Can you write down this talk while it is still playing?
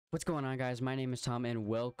What's going on, guys? My name is Tom and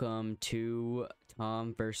welcome to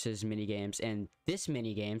Tom versus Minigames. And this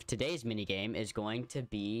minigame, today's minigame, is going to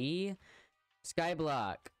be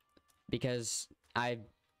SKYBLOCK, because I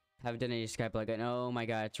haven't done any SKYBLOCK. And oh my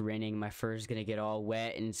god, it's raining. My fur is gonna get all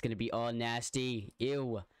wet and it's gonna be all nasty.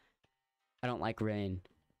 Ew. I don't like rain.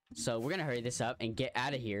 So we're gonna hurry this up and get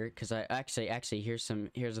out of here, because I actually here's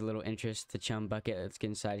a little interest. The chum bucket. Let's get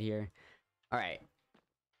inside here. Alright.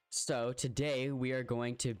 So today we are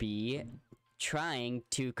going to be trying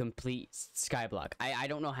to complete SKYBLOCK. I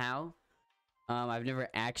don't know how. I've never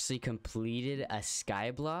actually completed a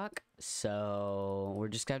SKYBLOCK, so we're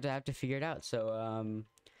just going to have to figure it out. So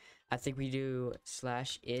I think we do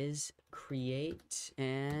 /is create,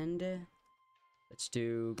 and let's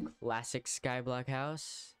do classic SKYBLOCK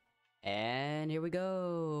house, and here we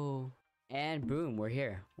go. And boom, we're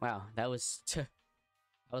here. Wow, that was that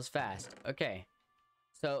was fast. Okay.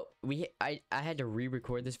 So I had to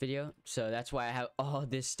re-record this video, so that's why I have all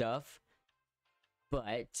this stuff.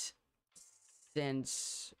 But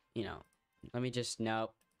since, you know, let me just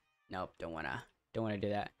nope, don't wanna do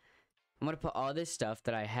that. I'm gonna put all this stuff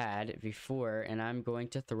that I had before, and I'm going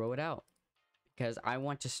to throw it out because I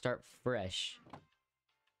want to start fresh.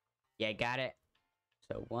 Yeah, got it.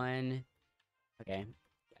 So one, okay,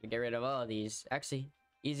 gotta get rid of all of these. Actually,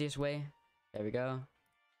 easiest way. There we go.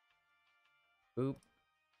 Boop.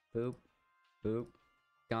 Boop, boop,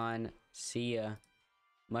 gone, see ya.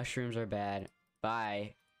 Mushrooms are bad,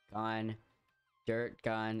 bye, gone. Dirt,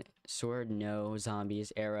 gone. Sword, no.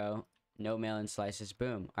 Zombies, arrow, no melon slices,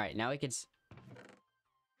 boom. Alright, now we can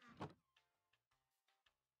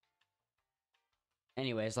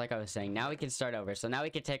anyways, like I was saying, now we can start over. So now we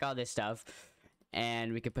can take all this stuff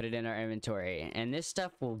and we can put it in our inventory. And this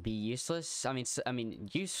stuff will be useless.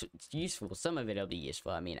 Useful. Some of it'll be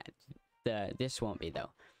useful. This won't be though.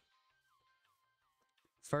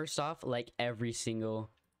 First off, like every single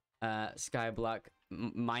SKYBLOCK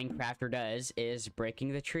Minecrafter does, is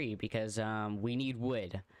breaking the tree, because we need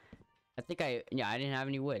wood. I didn't have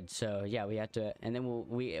any wood, so yeah, we have to. And then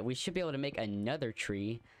we should be able to make another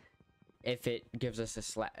tree if it gives us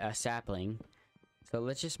a sapling. So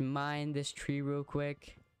let's just mine this tree real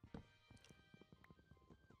quick.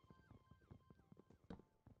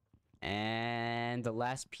 And the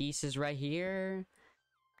last piece is right here.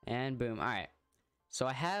 And boom. All right. So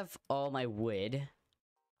I have all my wood,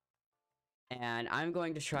 and I'm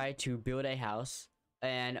going to try to build a house.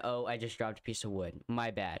 And oh, I just dropped a piece of wood. My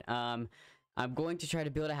bad. I'm going to try to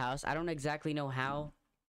build a house. I don't exactly know how.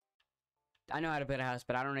 I know how to build a house,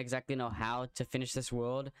 but I don't exactly know how to finish this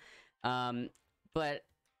world. But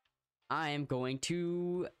I am going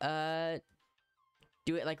to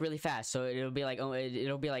do it like really fast. So it'll be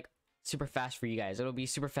like super fast for you guys. It'll be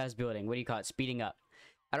super fast building. What do you call it? Speeding up.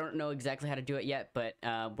 I don't know exactly how to do it yet, but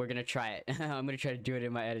we're gonna try it. I'm gonna try to do it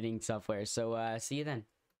in my editing software. So see you then.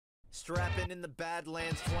 Strapping in the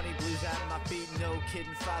Badlands, 20 blues out of my feet, no kidding,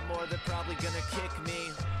 5 more, they're probably gonna kick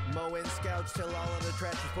me. Mowing scouts till all of the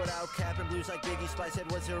trash is put out, capping blues like Biggie Spice said,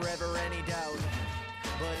 was there ever any doubt?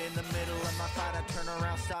 But in the middle of my fight, I turn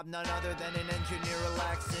around, stop none other than an engineer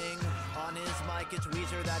relaxing. On his mic, it's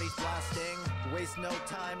Weezer that he's blasting. Waste no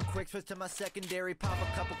time, quick switch to my secondary, pop a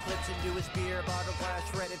couple clips into his beer bottle glass,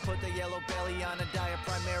 shredded, put the yellow belly on a diet,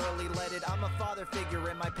 primarily leaded. I'm a father figure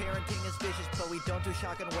and my parenting is vicious, but we don't do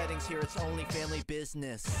shotgun weddings here, it's only family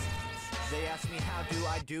business. They ask me how do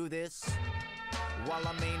I do this? While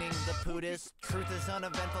I'm meaning the putist, truth is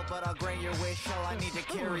uneventful, but I'll grant your wish. All I need to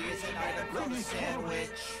carry is an item called a sandwich.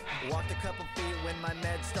 Walked a couple feet when my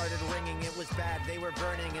meds started ringing. It was bad, they were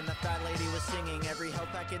burning, and the fat lady was singing. Every health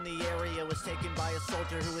pack in the area was taken by a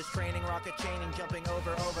soldier who was training, rocket chaining, jumping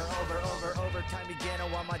over. Time began,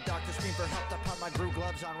 and while my doctor screamed for help, I popped my Brew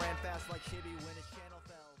gloves on, ran fast like Shibby when his channel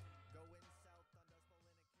fell. Going south on Dust Bowl in a killer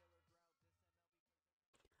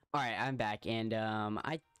drought. All right, I'm back, and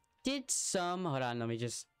I did some. Hold on, let me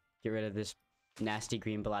just get rid of this nasty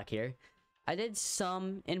green block here. I did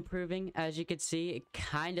some improving, as you could see. It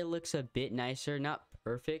kind of looks a bit nicer, not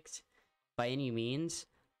perfect by any means,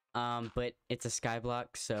 but it's a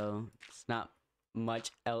SKYBLOCK, so it's not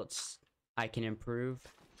much else I can improve.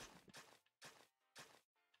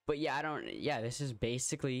 But yeah, this is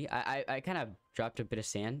basically, I kind of dropped a bit of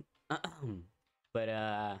sand,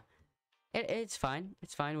 but it's fine.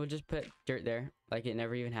 It's fine. We'll just put dirt there, like it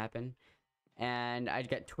never even happened. And I'd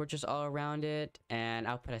got torches all around it, and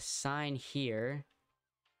I'll put a sign here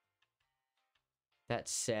that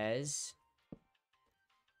says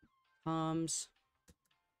Tom's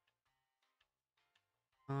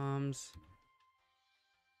Tom's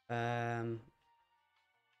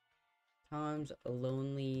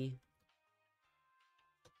lonely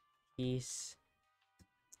piece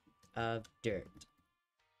of dirt.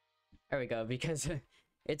 There we go, because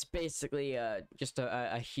it's basically just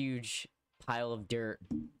a huge pile of dirt,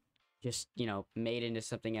 just, you know, made into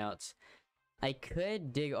something else. I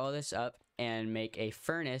could dig all this up and make a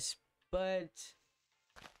furnace, but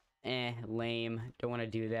lame. Don't want to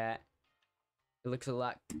do that. It looks a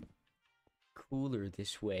lot cooler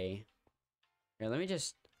this way. Here, let me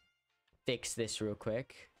just fix this real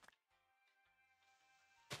quick.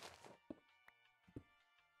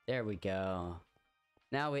 There we go.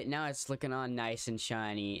 Now it's looking all nice and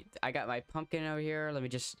shiny. I got my pumpkin over here. Let me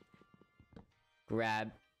just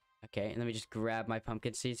grab. Okay, let me just grab my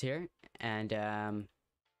pumpkin seeds here. And yeah,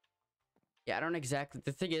 I don't exactly.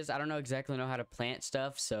 The thing is, I don't know how to plant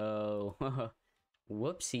stuff. So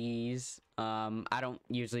whoopsies. I don't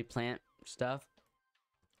usually plant stuff.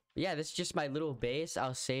 But yeah, this is just my little base.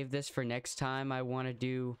 I'll save this for next time. I want to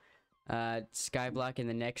do Skyblock in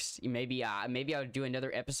the next, maybe I'll do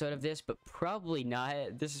another episode of this, but probably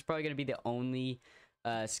not. This is probably gonna be the only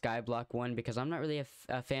Skyblock one, because I'm not really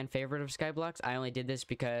a fan favorite of Skyblocks. I only did this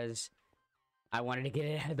because I wanted to get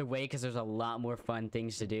it out of the way, because there's a lot more fun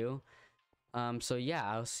things to do. So yeah,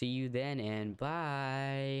 I'll see you then, and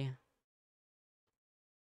bye.